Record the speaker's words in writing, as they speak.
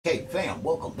and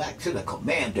welcome back to the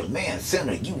Command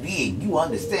Center. You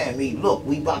understand me? Look,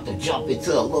 we about to jump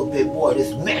into a little bit more of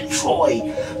this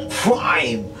Metroid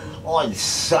Prime on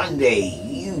Sunday.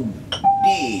 You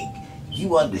dig?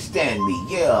 You understand me?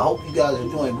 Yeah, I hope you guys are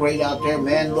doing great out there,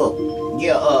 man. Look,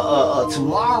 yeah,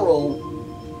 tomorrow,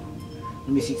 let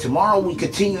me see, tomorrow we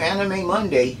continue Anime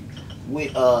Monday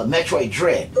with Metroid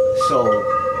Dread.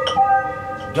 So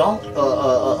don't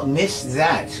miss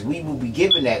that. We will be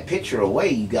giving that picture away.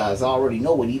 You guys already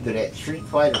know it, either that Street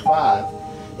Fighter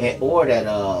 5 or that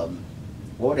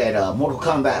Mortal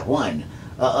Kombat 1.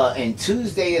 And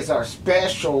Tuesday is our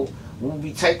special. We'll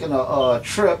be taking a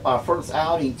trip, our first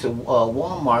outing to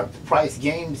Walmart to price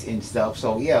games and stuff.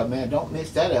 So yeah, man, don't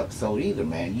miss that episode either,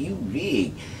 man. You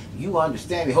dig? You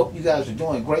understand me? Hope you guys are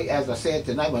doing great. As I said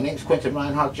tonight, my name's Quentin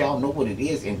Reinhardt. Y'all know what it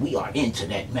is, and we are into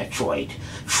that Metroid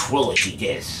trilogy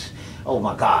disc. Oh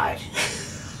my God.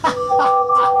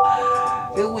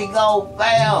 Here we go,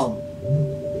 fam.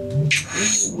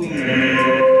 Here we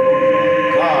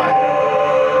go. God.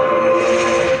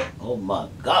 Oh my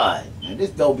God. Man,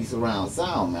 this Dolby surround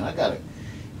sound, man. I gotta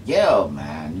yell,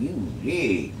 man. You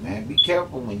dig, man. Be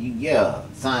careful when you yell.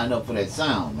 Sign up for that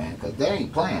sound, man, because they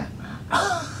ain't playing, man.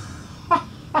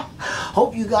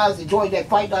 Hope you guys enjoyed that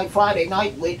Fight Night Friday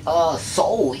night with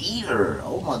Soul Eater.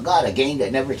 Oh my God, a game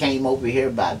that never came over here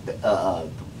by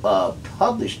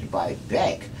published by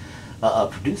Beck,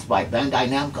 produced by Bandai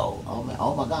Namco. Oh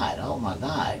my God, oh my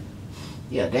God.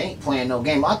 Yeah, they ain't playing no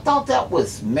game. I thought that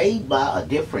was made by a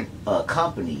different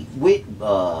company with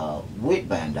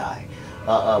Bandai,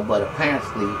 but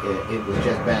apparently it was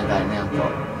just Bandai Namco.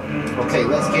 Okay,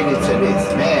 let's get into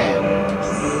this, man.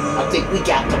 I think we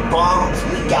got the bombs,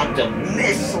 we got the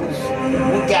missiles,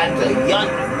 we got the young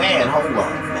man. Hold on,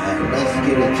 man. Let's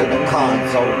get into the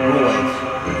console ruins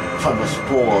from the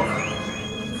spore.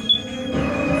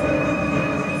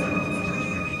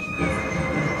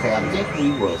 Okay, I think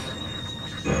we was.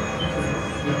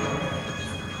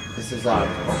 This is our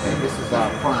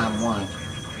Prime 1.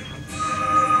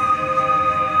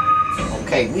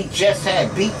 Okay, we just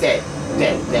had beat that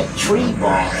tree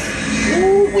boss.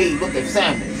 Ooh wee, look at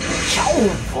Samus.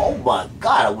 Oh my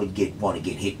God, I would want to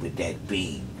get hit with that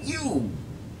beam. You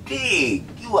dig?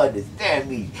 You understand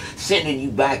me? Sending you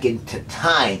back into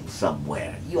time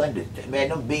somewhere. You understand, man?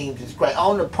 Them beams is great.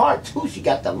 On the part 2, she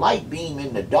got the light beam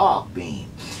and the dark beam.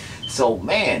 So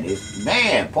man,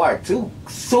 part 2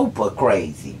 super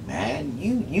crazy, man.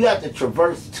 You have to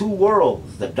traverse 2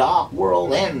 worlds, the dark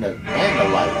world and the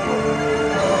light world.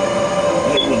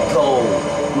 Here we go.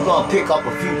 We're gonna pick up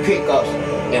a few pickups,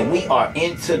 and we are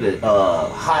into the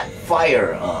hot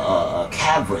fire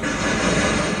cavern.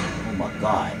 Oh my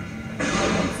God! You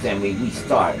understand me? We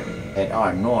start at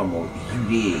our normal. You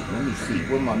dig? Let me see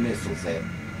where my missiles at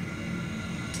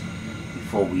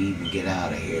before we even get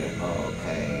out of here.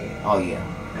 Okay. Oh yeah.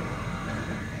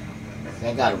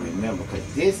 I gotta remember, because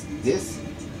this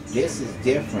is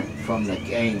different from the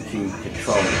GameCube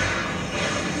controller.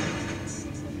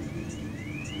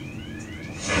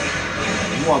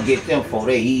 You want to get them before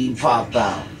they even pop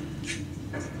out.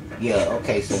 Yeah,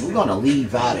 okay, so we're going to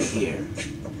leave out of here.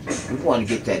 We want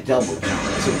to get that double jump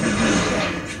until we need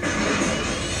that.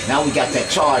 Now we got that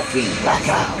charge beam. Back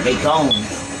out. They gone.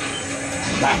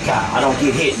 Back out. I don't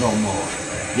get hit no more.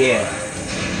 Yeah.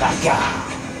 Back out.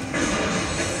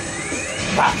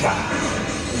 Back out.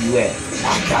 Where you at?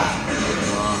 Back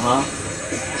out.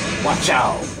 Watch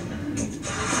out.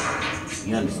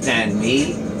 You understand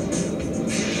me?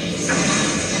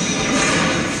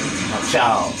 Watch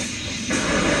out.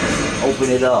 Open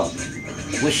it up.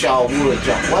 Wish y'all would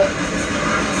jump. What?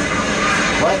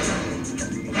 What?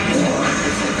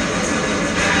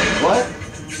 What?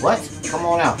 What? Come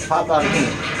on out. Pop out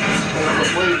again.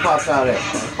 Where you popped out at?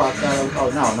 Popped out? Oh,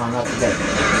 no, not today.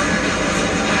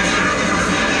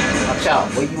 Watch out.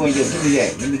 Where you in your... Give me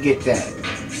that. Let me get that.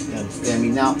 You understand me?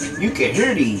 Now, you can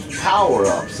hear these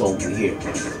power-ups over here.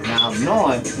 Now, I'm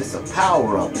knowing it's a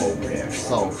power-up over there.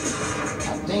 So,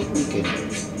 I think we can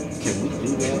we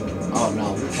do that? Oh,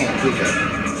 no, we can't do that.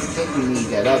 I think we need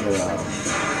that other,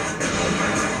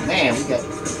 man, we got...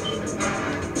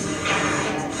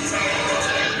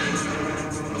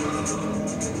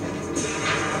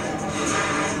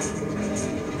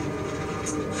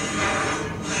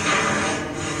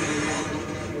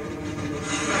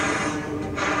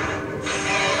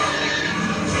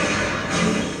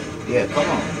 Yeah, come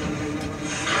on.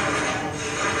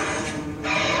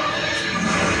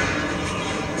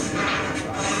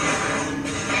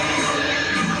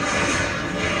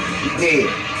 You dead.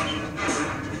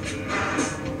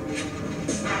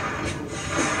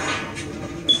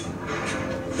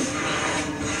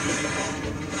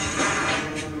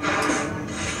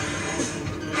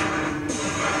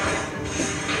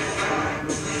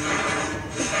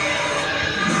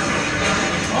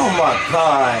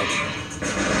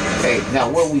 archive. Okay, now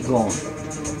where we going?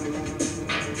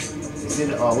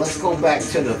 Let's go back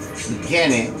to the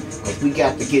beginning, because we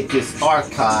got to get this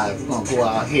archive. We're going to go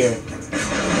out here,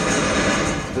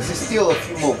 because there's still a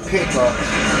few more pickups.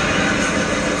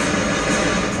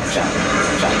 Watch out,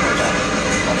 watch out, watch out,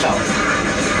 watch out.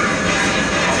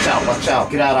 Watch out, watch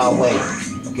out. Get out of our way.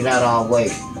 Get out of our way.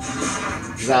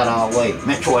 Get out of our way.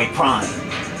 Metroid Prime.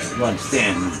 You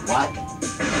understand me? What?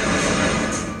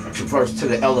 Traverse to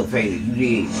the elevator. You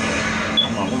did.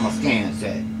 Come on, where my scans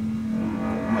at?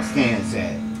 My scans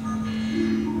at?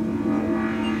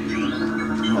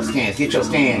 My scans, get your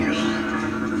scans.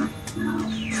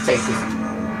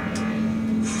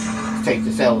 Take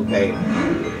this elevator.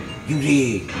 You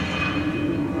did.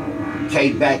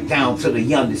 Okay, back down to the,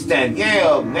 you understand?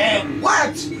 Yeah, man,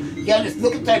 what? You understand?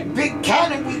 Look at that big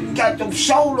cannon. We got them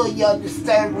shoulder, you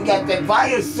understand? We got that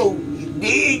fire suit. You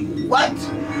did? What?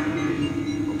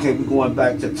 Okay, we're going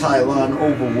back to Thailand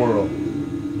overworld.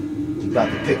 Got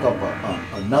to pick up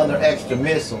another extra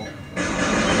missile.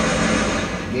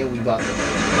 Then we got to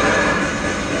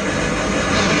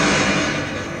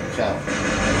watch out.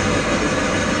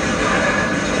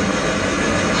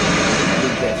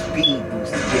 Need that speed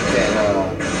boost to get that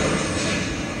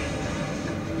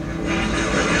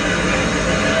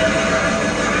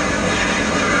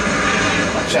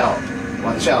watch out.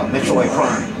 Watch out. Metroid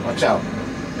Prime. Watch out. I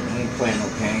ain't playing no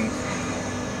games.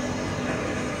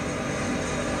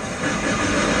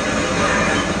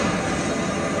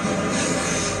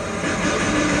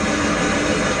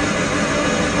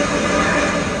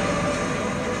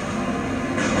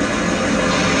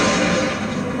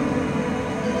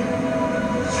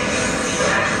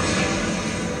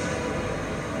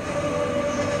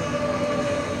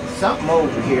 Something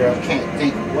over here, I can't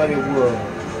think of what it was.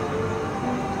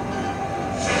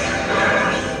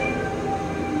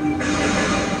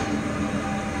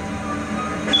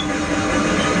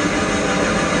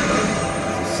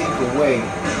 It's a secret way.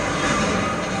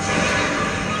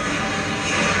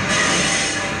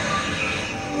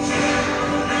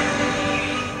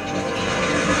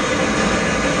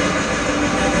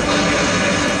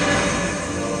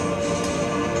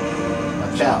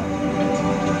 Watch out.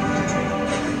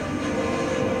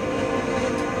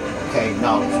 Okay,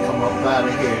 now let's come up out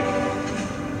of here.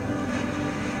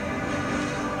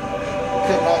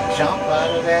 Could not jump out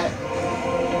of that.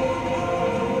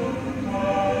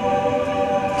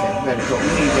 Okay, better go. We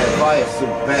need that fire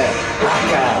suit back.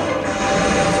 Rock out.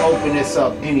 Let's open this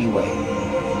up anyway.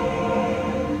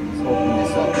 Let's open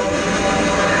this up.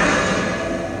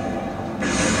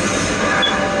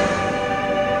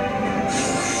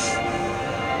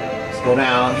 Let's go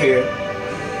down here.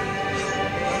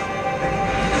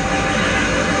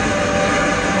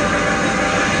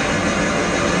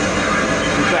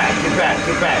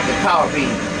 Get back, the power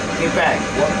beam. Get back.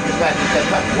 What? Get back, get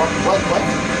back. What?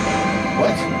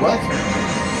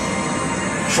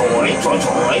 Troy.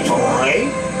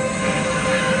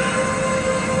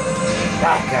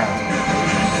 Back out.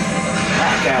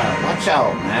 Watch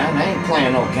out, man. I ain't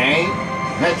playing no game.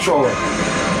 Metroid.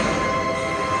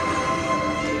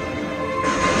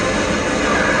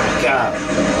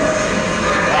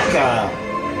 Back out.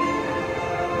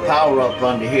 Power up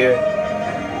under here.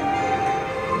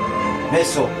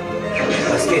 Missile.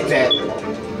 Let's get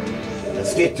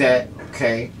that.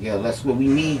 Okay. Yeah, that's what we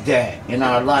need that in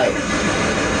our life.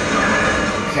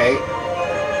 Okay.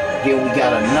 Then we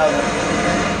got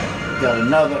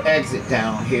another exit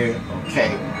down here.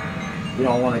 Okay. We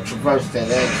don't want to traverse that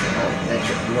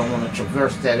exit. We don't want to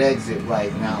traverse that exit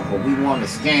right now, but we want to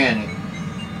scan it.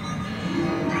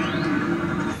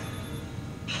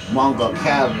 Manga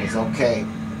cabinets, okay.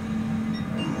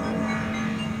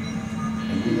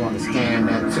 We want to scan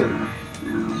that too.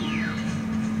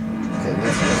 Okay,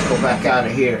 let's go back out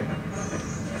of here.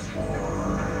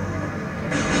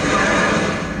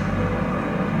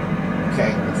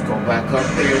 Okay, let's go back up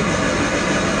here.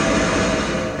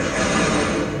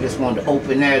 Just wanted to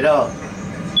open that up.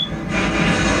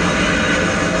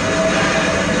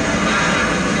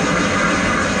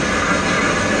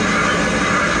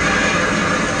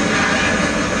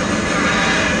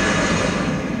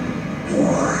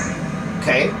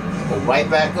 Okay, go right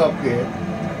back up here.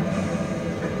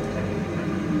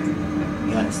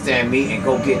 You understand me? And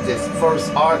go get this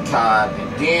first archive,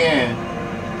 and then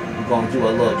we're gonna do a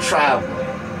little travel.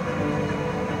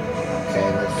 Okay,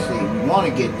 let's see. We want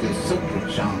to get this super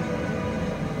jump. We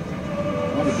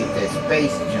want to get that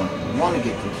space jump. We want to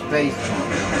get the space jump.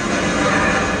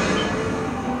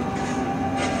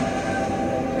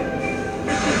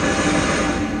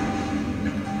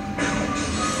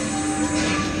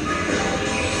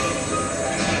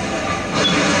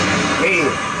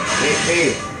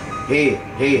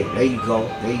 There you go.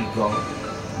 There you go.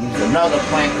 Use another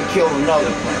plant to kill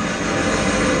another plant.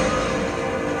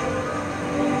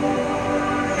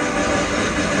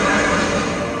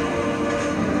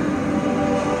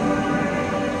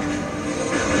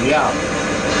 We out.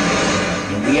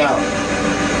 And we out.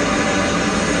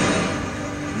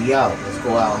 We out. Let's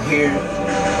go out here.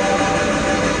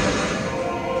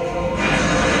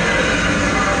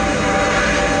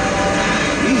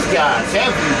 These guys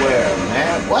everywhere,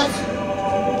 man. What?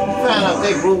 Find out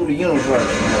they rule the universe.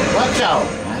 Man. Watch out,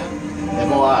 man. They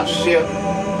go our ship.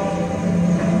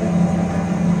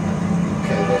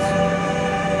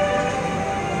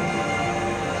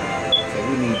 Okay,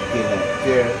 we need to get up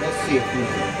there. Let's see if we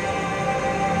can.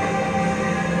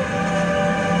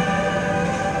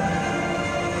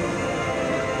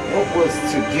 What was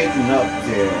to getting up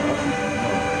there?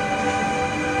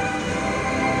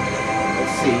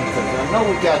 Let's see, because I know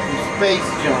we got some space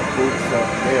jump boots up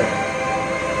there.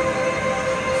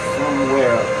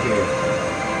 Somewhere up here.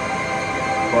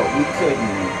 But we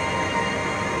couldn't.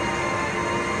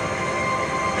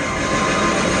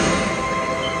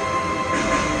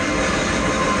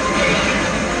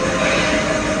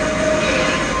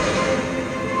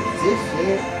 Is this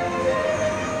it?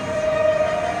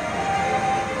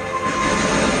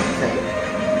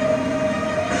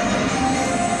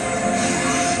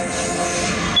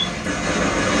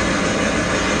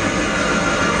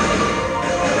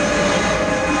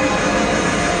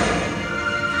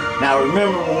 Now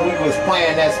remember when we was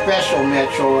playing that special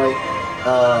Metroid,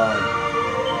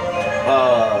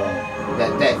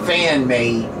 that fan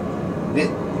made,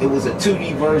 it was a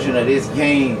 2D version of this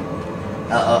game.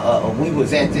 We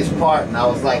was at this part, and I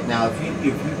was like, now if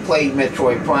you played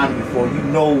Metroid Prime before, you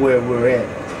know where we're at,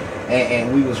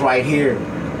 and we was right here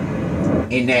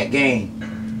in that game.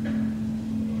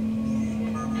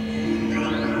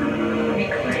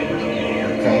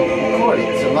 Okay, record it.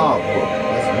 It's a log book.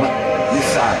 That's this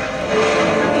side.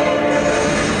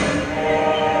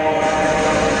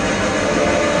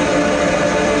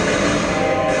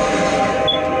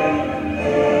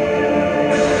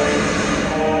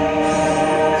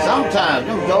 Sometimes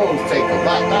them doors take a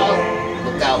lot. Now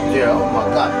look out there. Oh my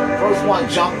God! First one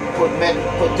jump, put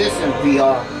this in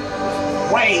VR.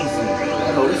 Crazy.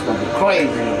 I know this is gonna be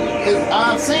crazy.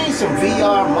 I've seen some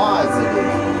VR mods of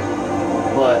this,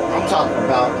 but I'm talking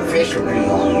about official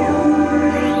VR.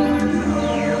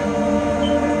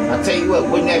 I tell you what,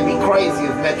 wouldn't that be crazy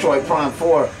if Metroid Prime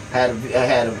 4 had a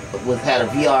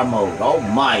VR mode? Oh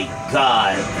my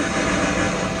God!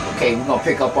 Okay, we're gonna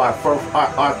pick up our first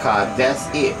archive. That's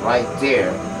it right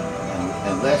there,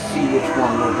 and let's see which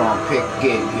one we're gonna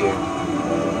get here.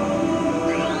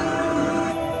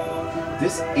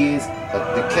 This is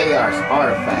the Chaos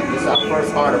artifact. This is our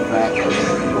first artifact. We're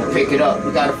gonna pick it up.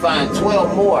 We gotta find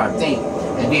 12 more, I think,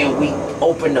 and then we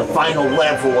open the final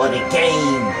level of the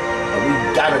game. And we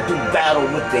gotta do battle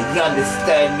with the, you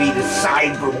understand me, the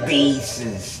cyber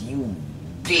beasts. You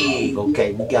dig?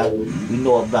 Okay, we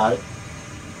know about it.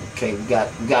 Okay, we got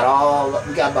about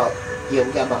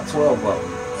 12 of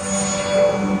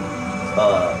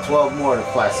them. 12 more to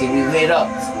fight. See, we lit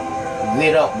up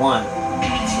one.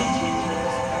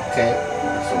 Okay,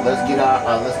 so let's get out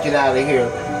of here.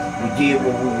 We did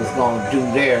what we was gonna do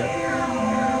there.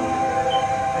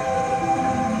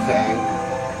 Okay.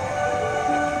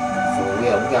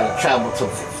 Yeah, we gotta travel to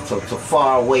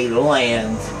faraway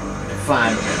lands to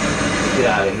find it. Get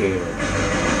out of here.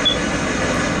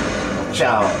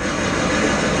 Ciao.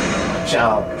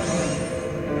 Ciao.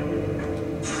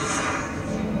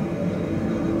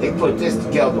 They put this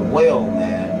together well,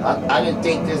 man. I didn't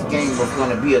think this game was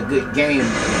gonna be a good game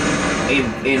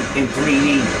in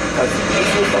 3D, because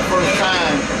this was the first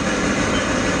time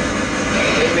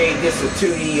they made this a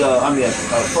 2D, a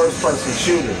first-person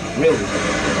shooter, really.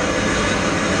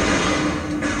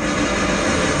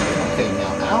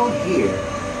 Out here,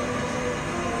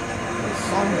 there's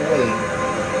some way.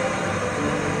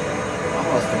 I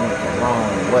must have went the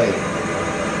wrong way.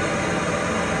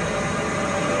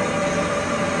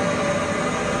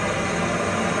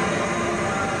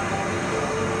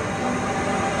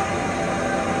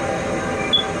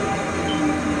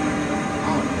 I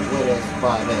don't know where that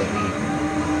spot at is.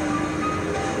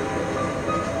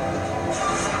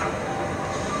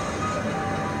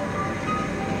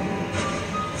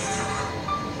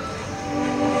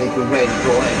 We're ready to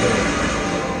go in here.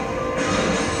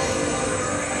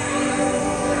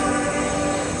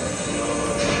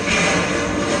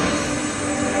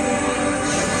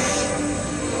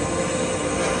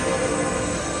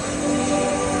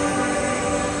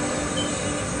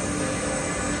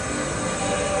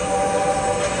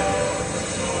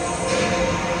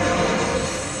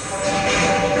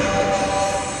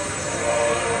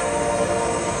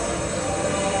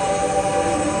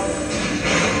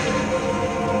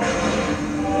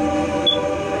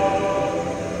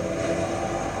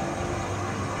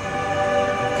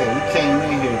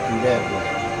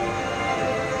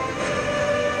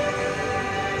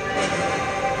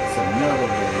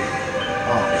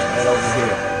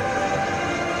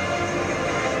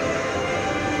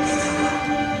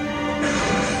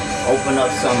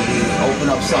 open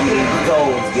up some of these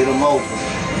doors, get them open.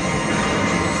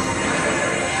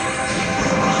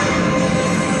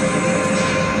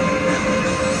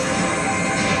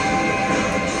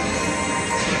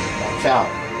 Watch out.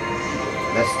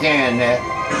 Let's scan that.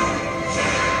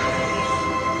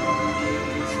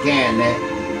 Scan that.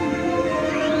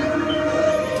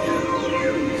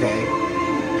 Okay.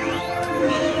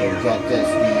 Okay, we got that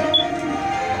scanned.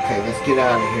 Okay, let's get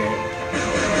out of here.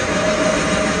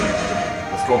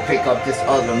 Let's go pick up this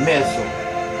other missile.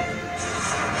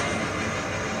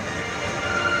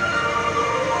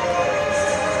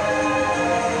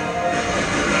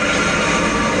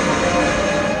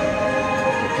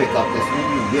 Let's pick up this one.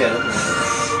 You get it.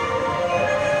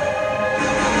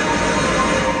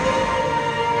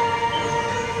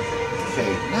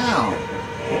 Okay, now,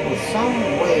 there was some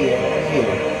way up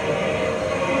here.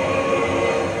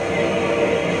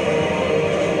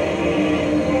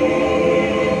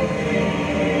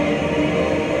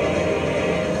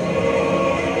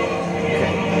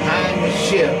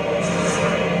 Ship.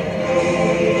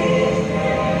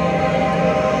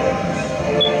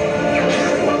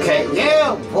 Okay,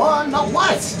 yeah, boy, no,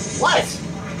 what?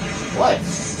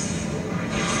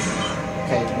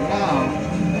 Okay, now,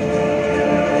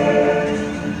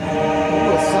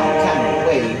 there was some kind of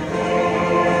way.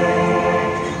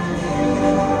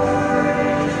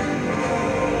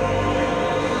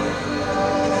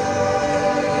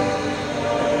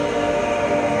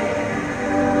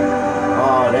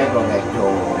 Oh, there go that door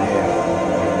over there.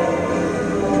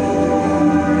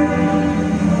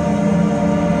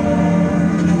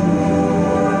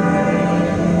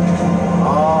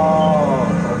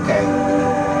 Oh, okay.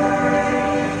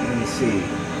 Let me see.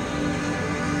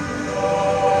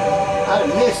 I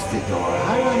missed the door.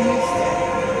 How did I miss that?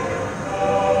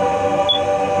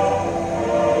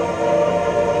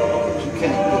 But you can't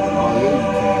get, oh yeah,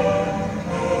 you can.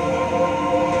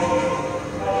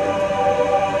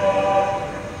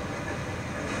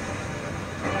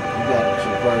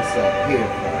 Up here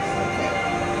first, okay.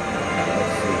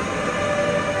 Let's see.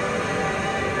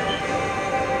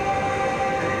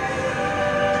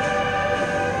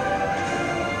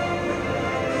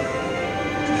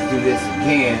 Let's do this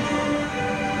again.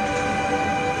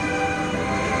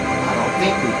 I don't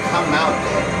think we come out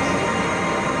that way.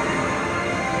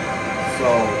 So,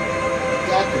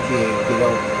 got to be able to get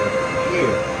over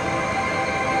here.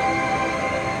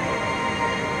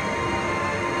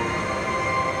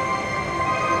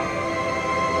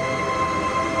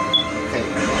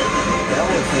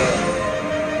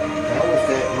 That was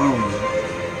that room.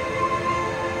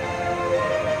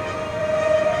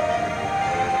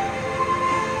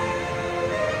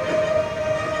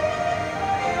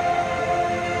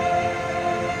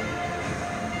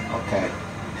 Okay.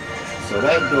 So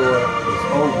that door is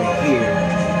over here.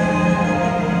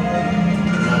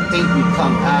 And I think we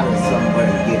come out of somewhere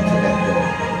to get to that door.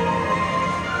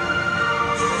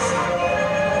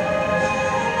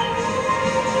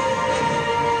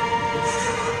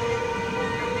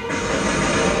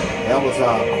 That was a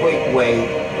quick way.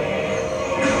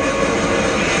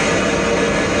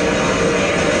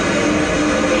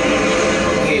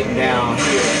 Getting down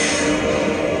here.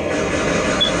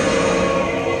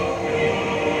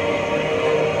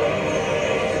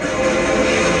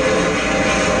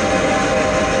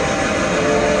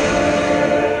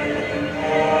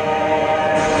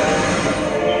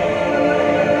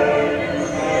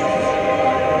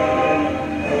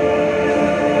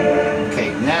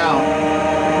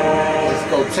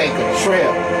 Take a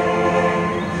trip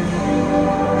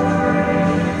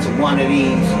to one of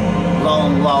these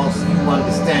long lost, you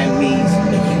understand me's,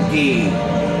 that you did.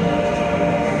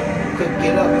 Couldn't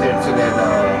get up there to that,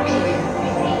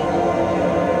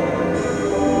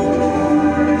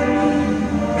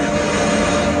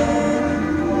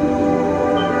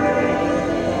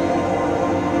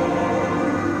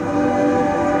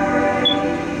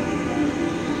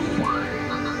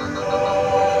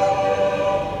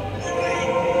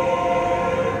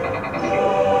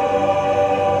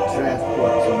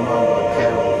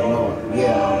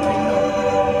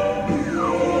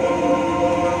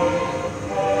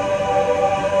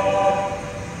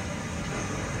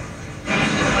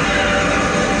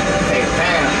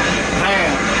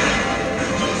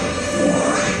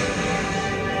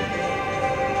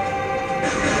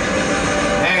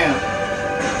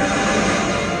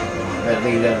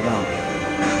 leave that alone.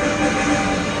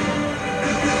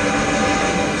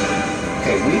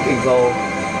 Okay, we can go.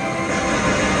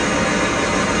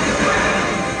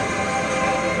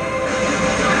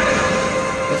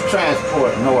 Let's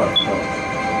transport north, folks.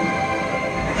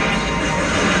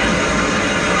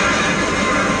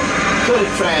 Could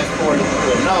have transported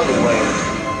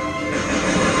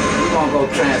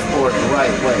go transport the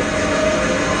right way.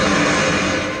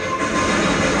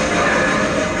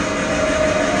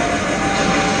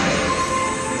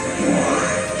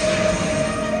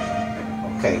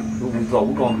 Okay, here we go.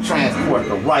 We're gonna transport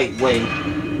the right way.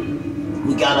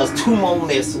 We got us 2 more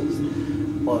missiles.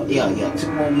 Yeah,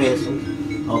 2 more missiles.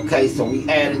 Okay, so we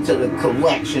added to the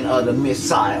collection of the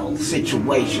missile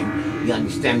situation. You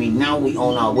understand me? Now we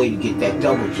on our way to get that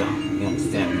double jump. You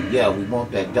understand me? Yeah, we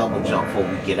want that double jump before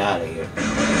we get out of here.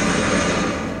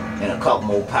 And a couple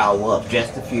more power up.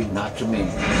 Just a few, not too many.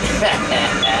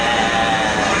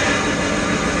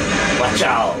 Watch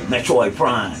out, Metroid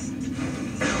Prime.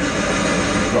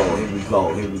 Here we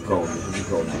go. Now, what are we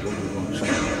gonna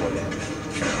transport that?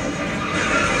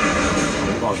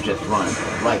 We're gonna just run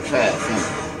right past him.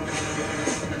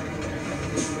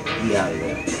 Get out of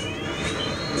there.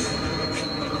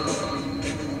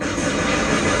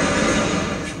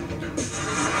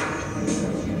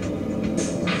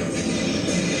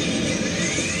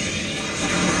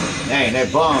 Dang, that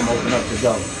bomb opened up the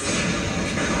door.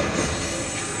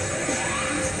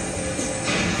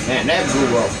 Man, that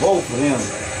blew up both of them.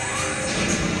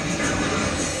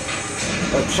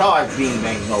 A charge beam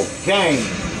ain't no game.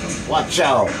 Watch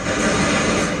out.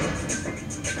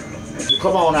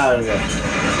 Come on out of there.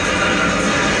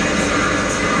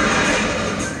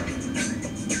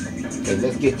 Okay,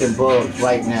 let's get them bugs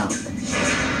right now.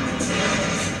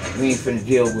 We ain't finna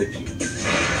deal with you.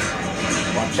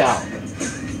 Watch out.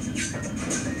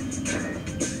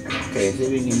 Okay, is there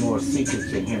any more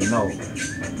secrets in here? No.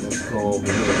 Let's go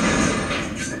over here.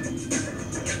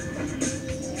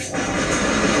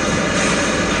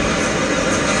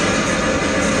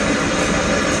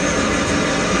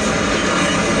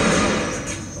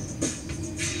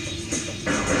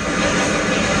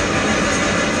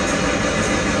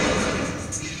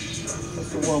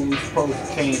 That's the one we supposed to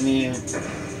came in.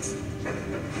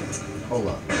 Hold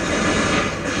up.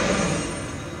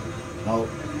 Nope.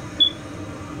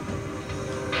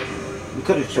 We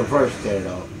could have traversed there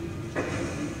though.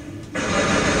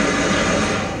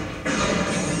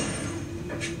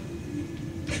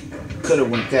 Could have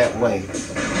went that way.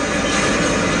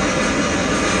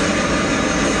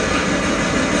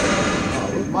 Oh,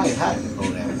 we might have to go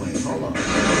that way. Hold on.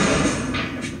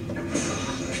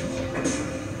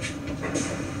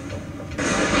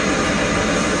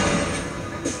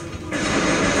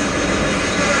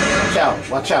 Watch out,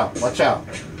 watch out, watch out.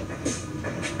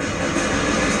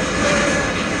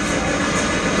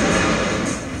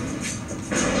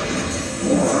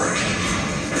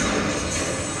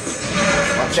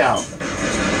 Watch out.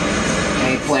 I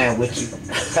ain't playing with you.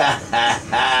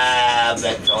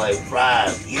 Metroid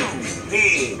Prime, you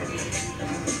big.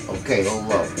 Okay,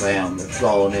 hold up, fam. Let's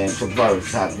go there and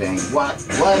traverse, hot dang. What?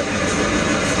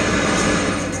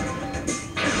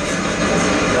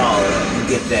 Oh, you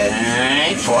get that,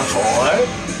 short.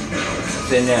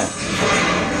 It's in there.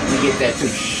 You get that too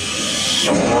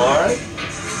short.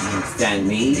 Understand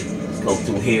me? Let's go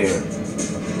through here.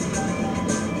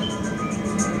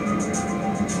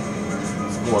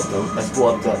 Let's go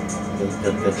up the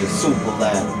super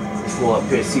ladder. Let's go up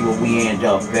here and see where we end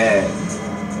up at.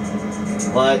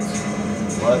 What?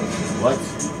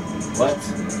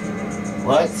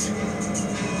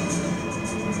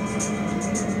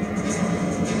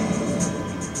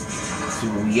 See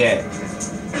where we at.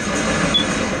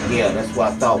 Yeah, that's what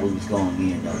I thought we was going to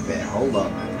end up at. Hold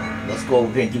up. Let's go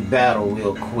over here and do battle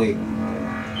real quick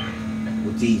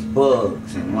with these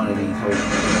bugs in one of these holes.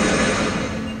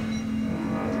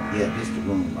 Yeah, this is the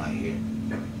room right here.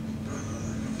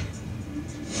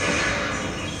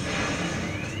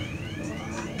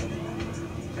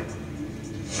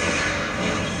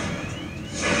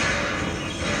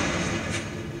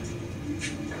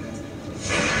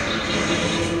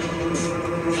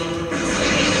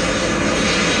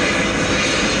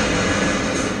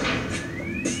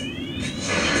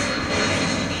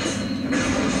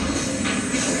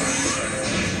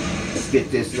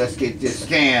 Let's get this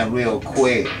scan real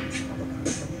quick.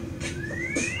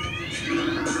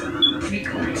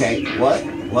 Okay, what?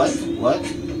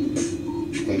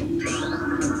 Okay,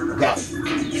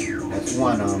 that's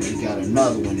one of them. We got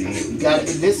another one in here.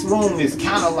 This room is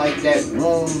kind of like that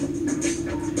room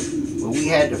where we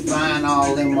had to find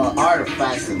all them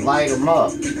artifacts and light them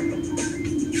up. And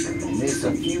there's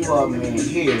a few of them in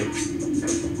here.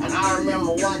 And I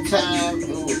remember one time, it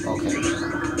was, okay.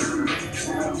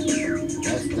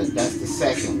 That's the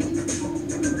second one.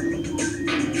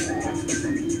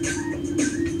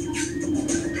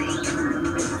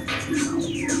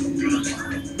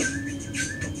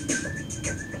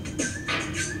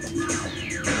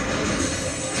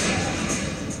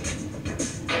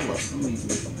 Hold up, let me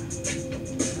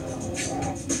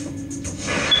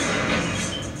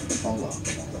Hold on.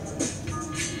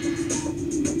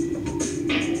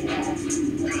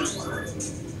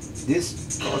 This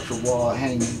culture wall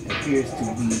hanging appears to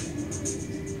be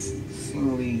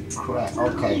seemingly cracked.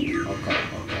 Okay.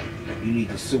 You need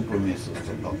the super missiles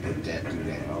to go put that through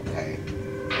there. Okay.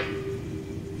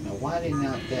 Now why did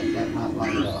not that not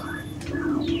light up?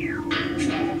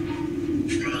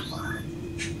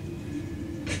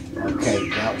 Okay,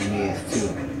 that one is too.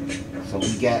 So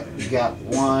we got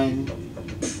one.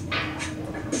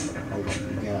 Hold on,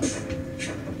 we got.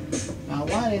 Now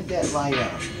why did that light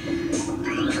up?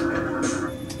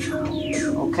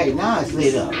 Okay, now it's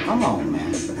lit up. Come on,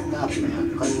 man. Stop it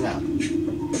now. Cut it out.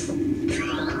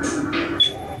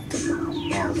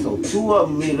 So two of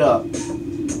them lit up,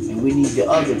 and we need the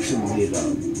other two lit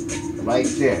up. Right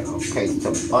there. Okay,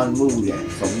 to unmove that.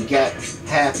 So we got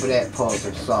half of that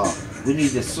puzzle solved. We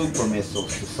need the super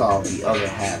missiles to solve the other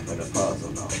half of the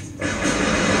puzzle, though.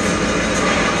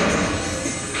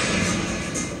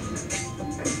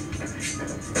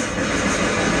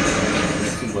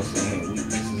 Let's see what's in here.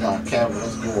 This is our camera.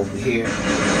 Let's go over here.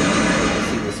 Let's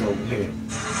see what's over here.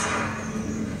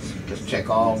 Let's check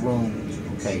all rooms.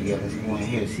 Okay, yeah, let's go in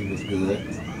here and see what's good.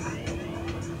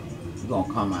 We're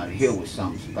gonna come out of here with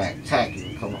something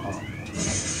spectacular. Come on.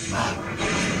 Wow.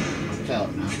 Watch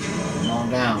out now. Come on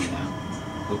down now.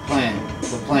 Good plan.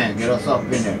 Get us up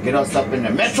in there.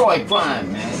 Metroid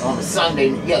Prime, man. On a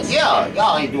Sunday. Yeah,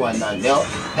 y'all ain't doing nothing else.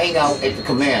 Hang out at the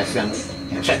command center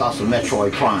and check out some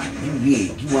Metroid Prime.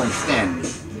 You understand me.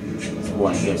 Let's go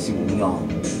in here and see what we on.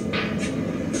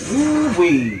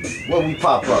 Ooh-wee. Where we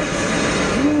pop up?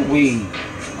 Ooh-wee.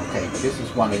 Okay, this is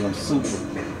one of them super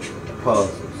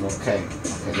puzzles. Okay,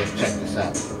 let's check this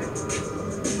out.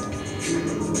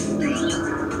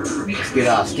 Let's get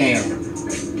our scan.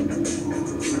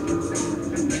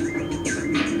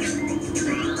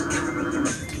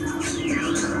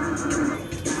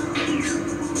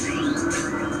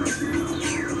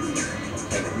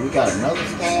 Okay, we got another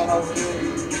scan over here.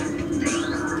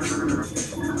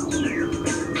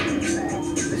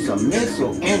 There's a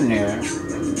missile in there.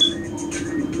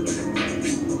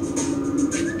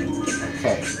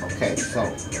 Okay, so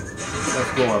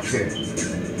let's go up here.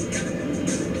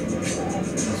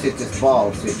 Let's hit this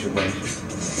ball situation.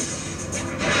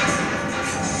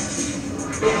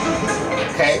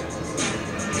 Okay,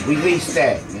 release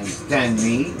that. You understand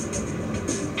me?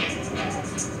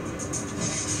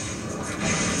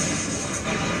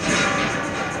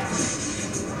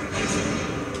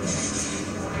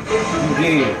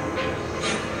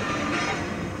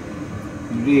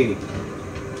 You did.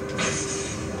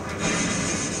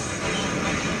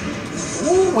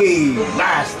 Ooh-wee,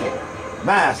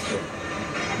 master.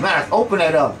 Open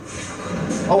that up.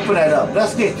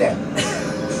 Let's get that.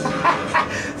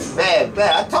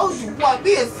 man. I told you what,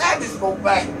 me and Savage go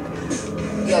back.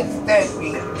 You understand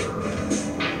me?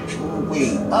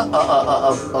 Ooh-wee,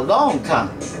 a long time.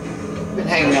 Been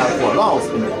hanging out for a long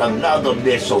time. Another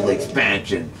missiles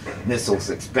expansion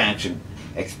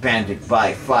expanded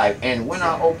by 5. And when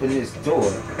I open this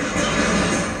door,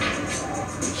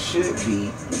 should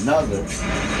be another.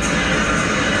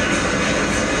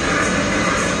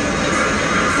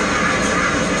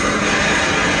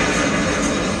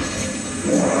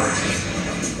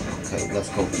 Okay, let's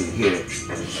go through here.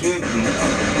 Should be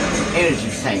an energy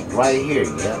tank right here,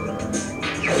 yeah.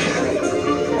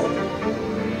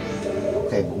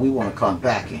 Okay, but we want to come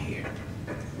back in here.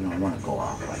 We don't want to go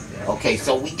off like that. Okay,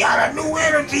 so we got a new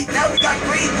energy. Now we got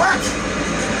 3 what?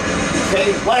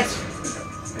 Okay, what?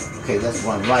 Okay, let's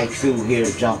run right through here,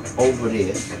 jump over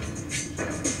this.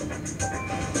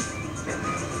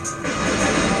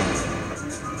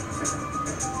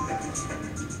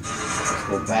 Let's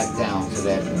go back down to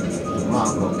that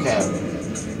Mongo cabin.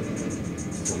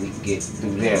 So we can get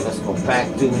through there. Let's go back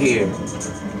through here.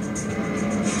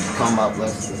 Come up,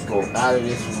 let's go out of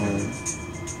this room.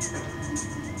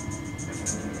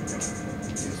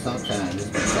 And sometimes this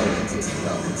controller gets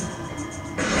low.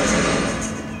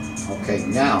 Okay,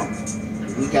 now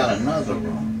we got another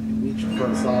room. We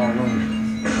traverse all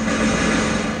rooms.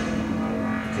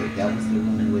 Okay, that was the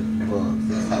room with the bugs.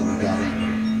 That's how we got in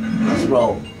here. Let's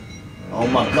roll. Oh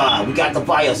my God, we got the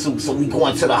biosuit, so we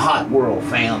going to the hot world,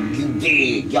 fam. You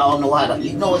dig? Y'all know how to.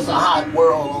 You know it's a hot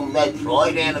world on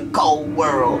Metroid and a cold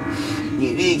world.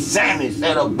 You dig? Samus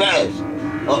at the best.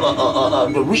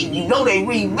 You know they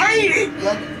remade it. You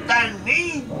understand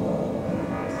me?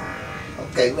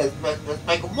 Okay, let's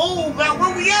make a move, man.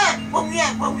 Where we at?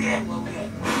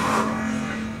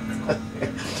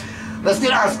 Let's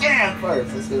get our scan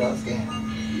first.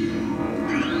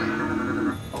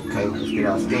 Okay, let's get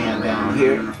our stand down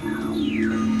here.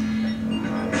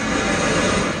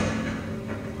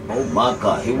 Oh my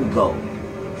God, here we go.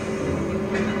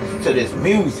 Listen to this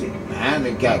music, man,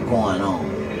 they got going on.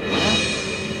 Man.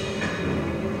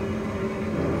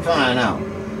 Find out.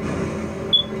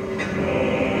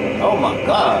 Oh my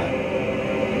God.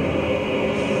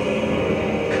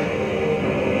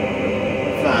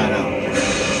 Find out.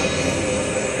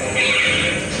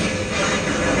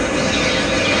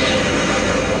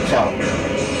 Watch out.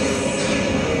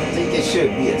 I think there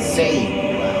should be a save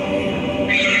around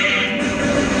here.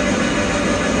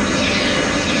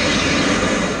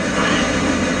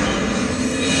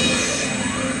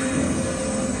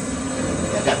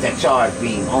 I got that charge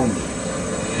beam on me.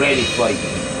 Ready for you.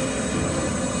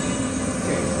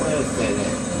 Okay, where's that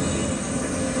at?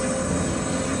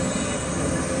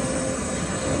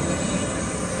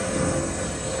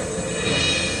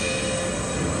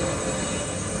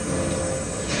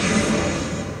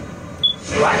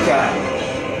 Black eye.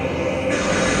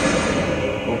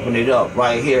 Open it up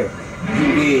right here.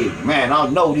 You dig? Man, I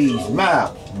know these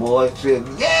maps, boy.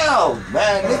 Yeah,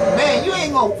 man, man, you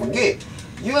ain't gonna forget.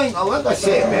 You ain't gonna, like I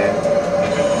said, man,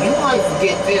 you might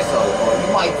forget this or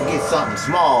you might forget something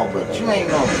small, but you ain't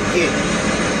gonna forget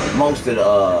most of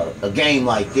a game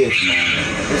like this, man.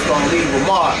 It's gonna leave a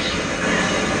mark.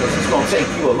 Because it's gonna take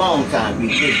you a long time to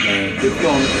beat this game. If you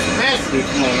don't, especially if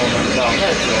you don't know nothing about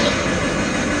Metriod.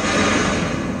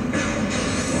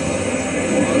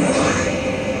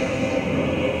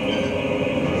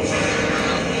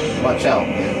 Watch out,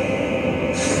 man.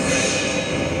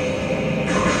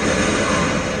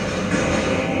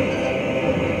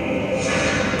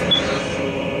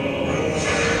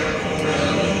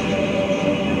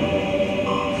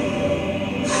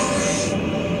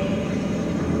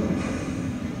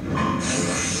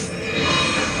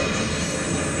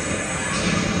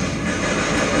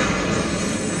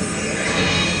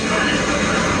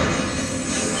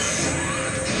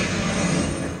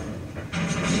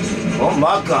 Oh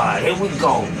my God, here we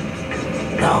go.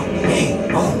 Now, bing,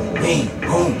 boom, bing,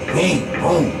 boom, bing,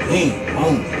 boom, bing,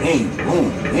 boom, bing, boom,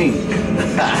 bing.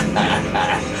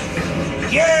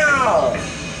 Yeah!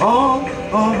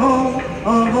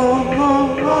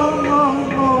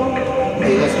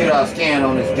 Hey, let's get our scan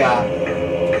on this guy.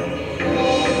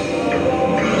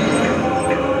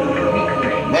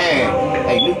 Man,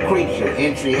 a new creature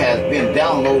entry has been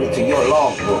downloaded to your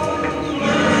logbook.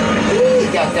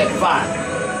 Ooh, got that fire.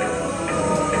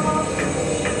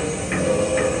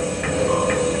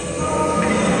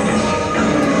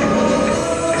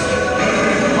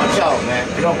 Man,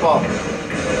 get up off.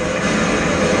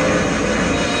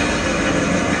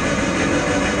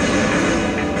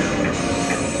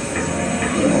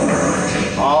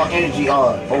 All energy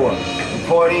on, forward.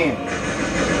 Report in.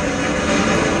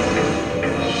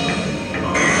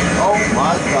 Oh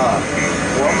my God.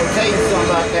 Well, I'm gonna tell you something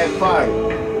about that fire.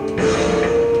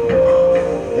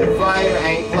 That fire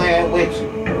ain't playing with you.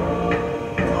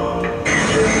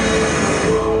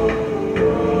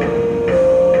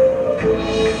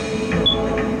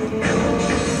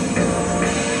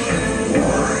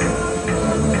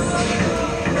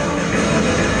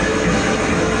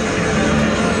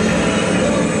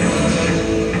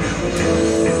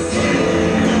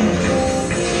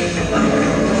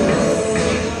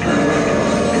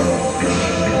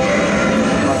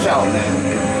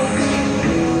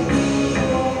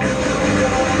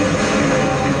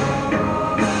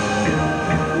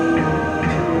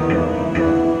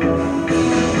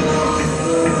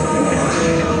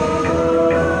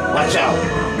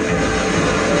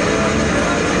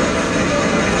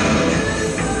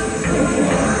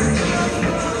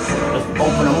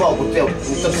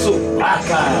 With the soup, rock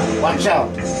out, watch out.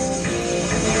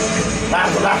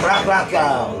 Rock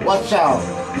out, watch out.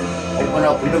 Open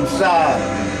up a new side.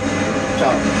 Watch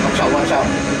out, watch out, watch out,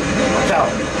 watch out.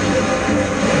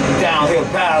 Downhill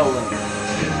battling.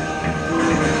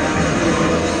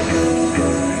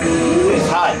 It's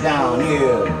hot down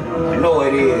here. I know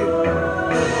it is.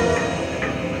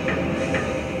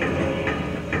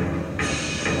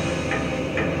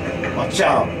 Watch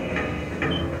out.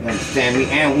 You understand me?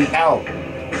 And we out.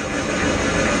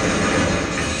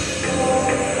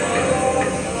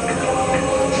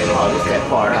 Oh, this that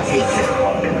part. I hate this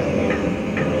part right here.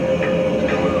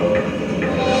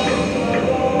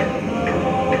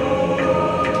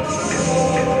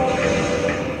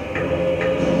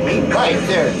 He right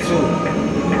there too.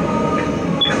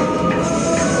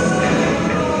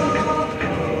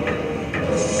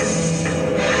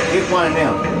 Get one of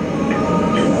them.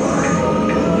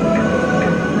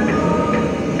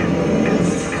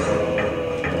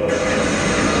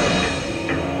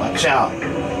 Watch out.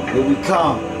 Here we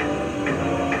come.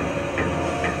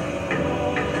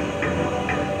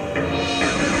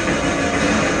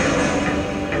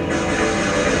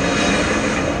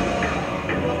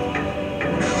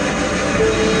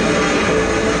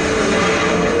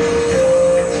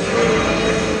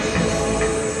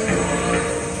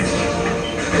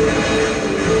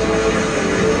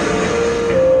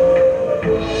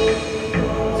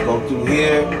 Let's go through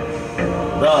here.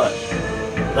 Dodge.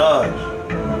 Dodge.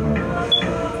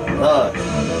 Dodge.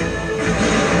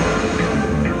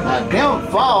 Now don't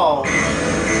fall.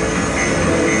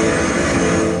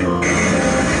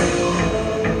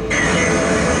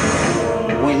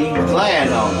 When you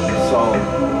land on them, so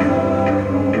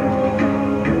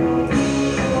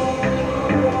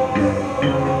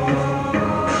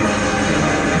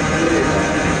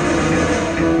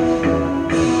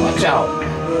watch out.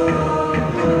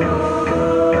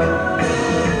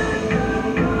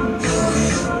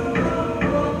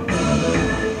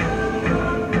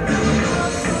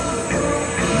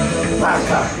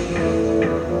 Back up.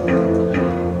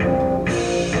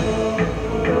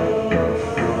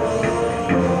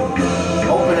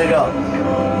 Open it up.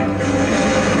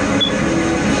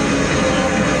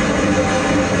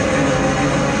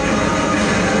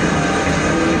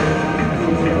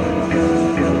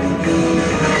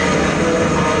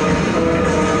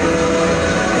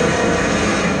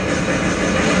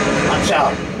 Watch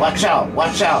out, watch out,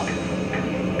 watch out.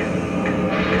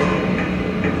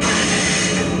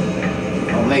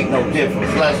 Don't make no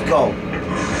difference. Let's go.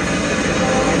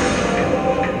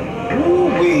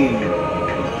 Woo-wee.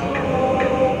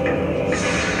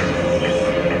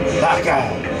 That guy.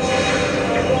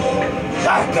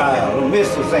 That guy. The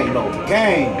missiles ain't no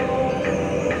game.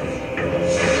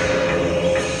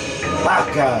 That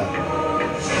guy.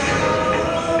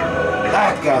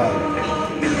 That guy.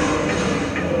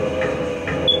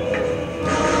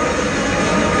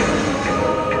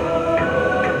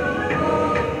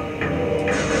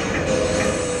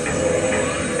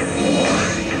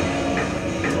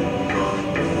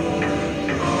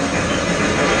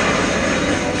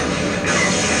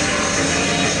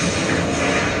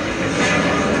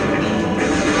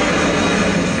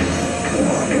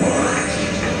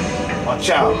 Watch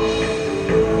out.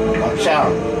 Watch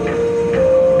out.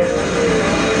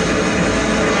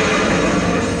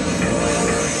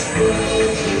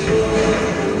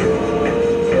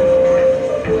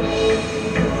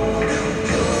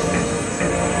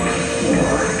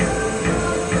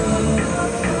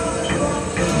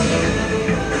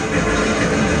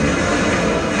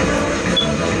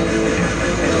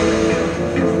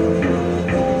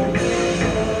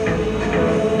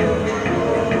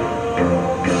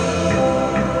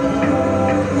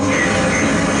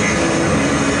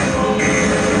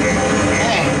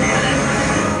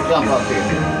 Jump up here.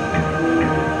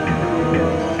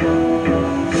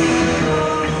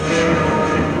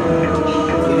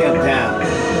 Get him down.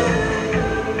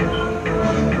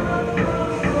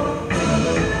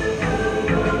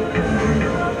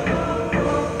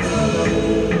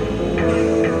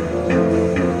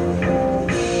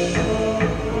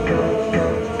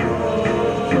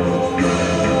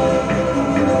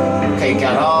 Okay,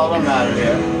 got all of them out of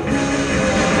there.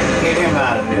 Get him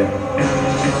out of there.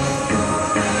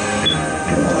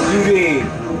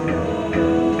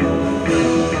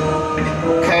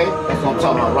 Okay, that's what I'm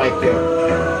talking about right there.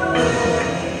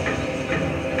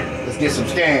 Let's get some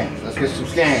scans. Let's get some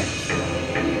scans.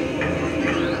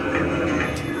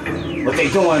 What they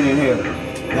doing in here?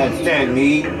 Understand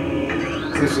me?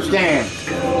 Let's get some scans.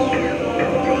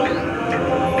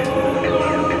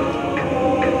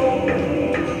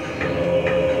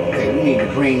 Okay, we need to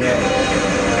bring that.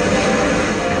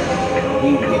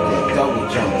 We need to get that double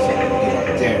jump set. Get up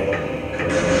there.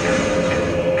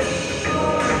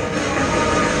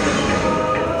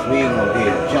 We ain't gonna be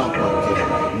able to jump up there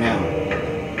right now.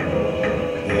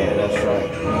 Yeah, that's right.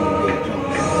 We ain't gonna be able to jump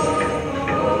there.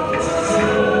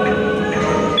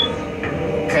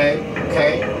 Okay,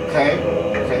 okay, okay,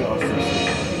 okay.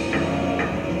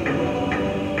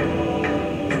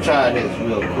 Let's try this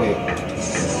real quick.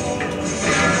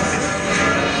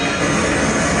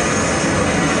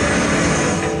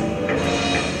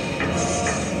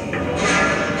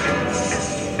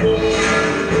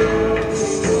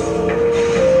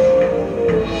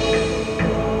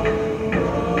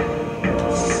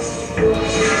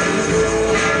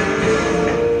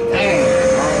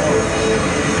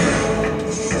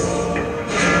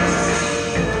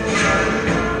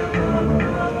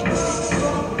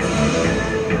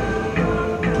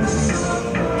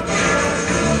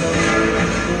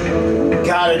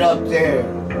 Got it up there.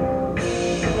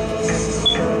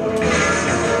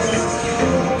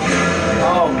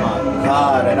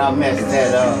 God, and I messed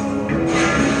that up.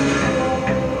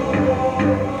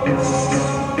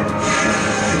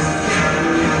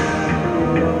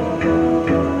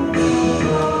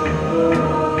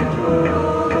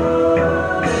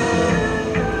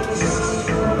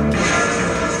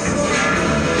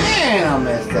 Man, I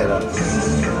messed that up.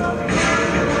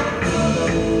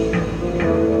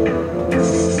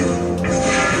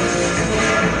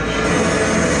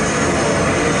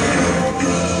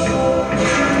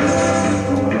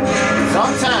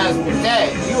 Sometimes with that,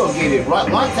 you'll get it right.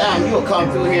 One time you'll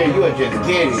come through here and you'll just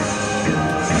get it.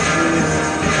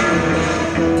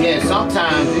 Then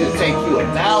sometimes it'll take you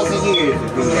 1,000 years to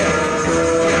do that.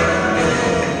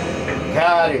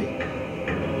 Got it.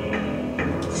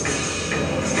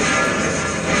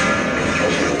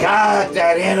 Got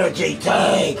that energy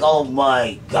tank. Oh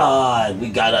my God. We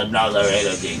got another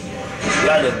energy. You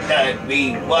understand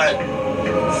me? What?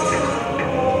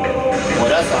 Well,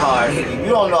 that's a hard hit. If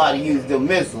you don't know how to use the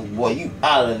missiles, boy, you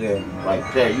out of there right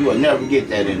there. You will never get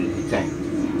that energy tank.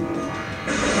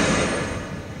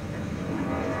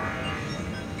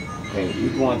 Okay,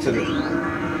 we're going to the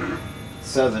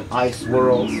southern ice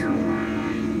worlds.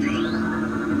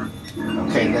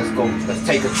 Okay, let's go. Let's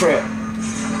take a trip.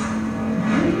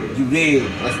 You did.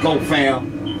 Let's go, fam.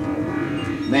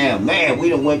 Man, we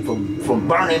done went from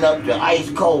burning up to ice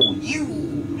cold. You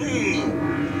did.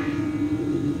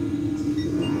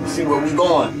 See where we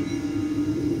going.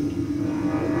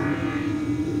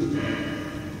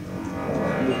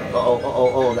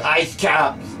 Oh, the ice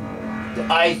caps. The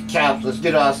ice caps. Let's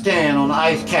get our stand on the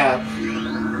ice caps.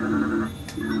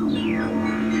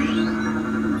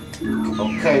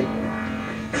 Okay.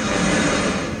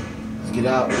 Let's get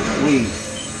out. We.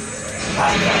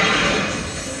 Back out.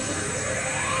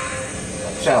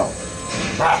 Watch out.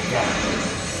 Back out.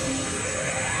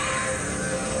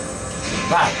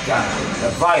 Back down. The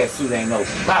fire suit ain't no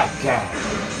back down.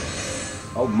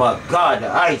 Oh my God, the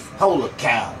ice polar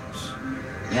cows.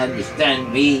 You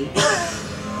understand me?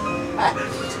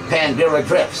 Pandora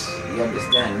drifts. You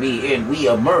understand me? And we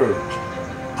emerge.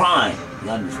 Prime.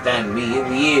 You understand me? Here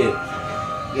we is.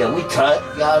 Yeah, we touch.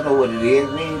 Y'all know what it is.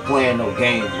 We ain't playing no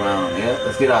games around here.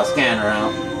 Let's get our scanner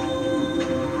out.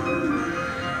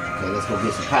 Okay, let's go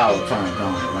get some power turned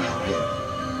on around here.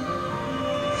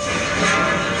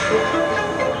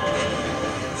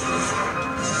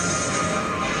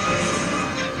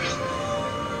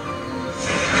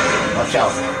 Watch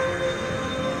out.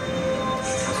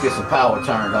 Let's get some power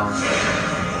turned on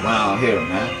around here,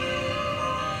 man.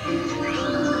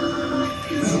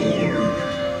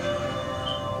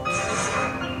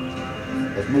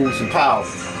 Let's move some power.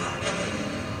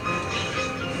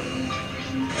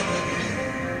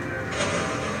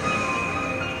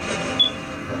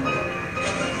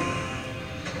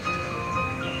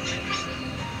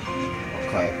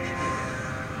 Okay.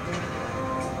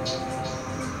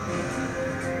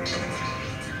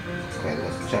 Okay,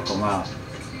 let's check them out.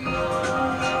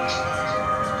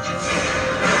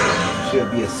 Should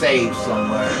be a save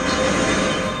somewhere.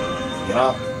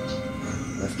 Yup.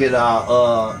 Let's get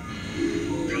our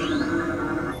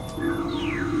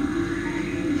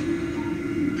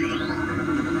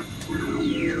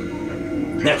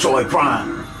Metroid Prime.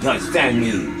 You understand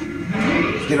me?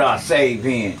 Let's get our save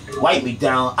in. Wipe me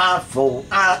down.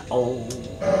 I-4-I-O.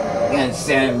 You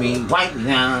understand me? Wipe me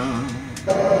down.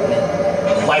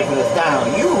 Wiping us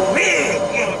down. You big!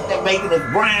 They're making us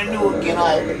brand new again. Get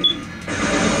out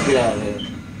of here.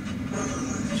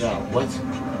 So, what?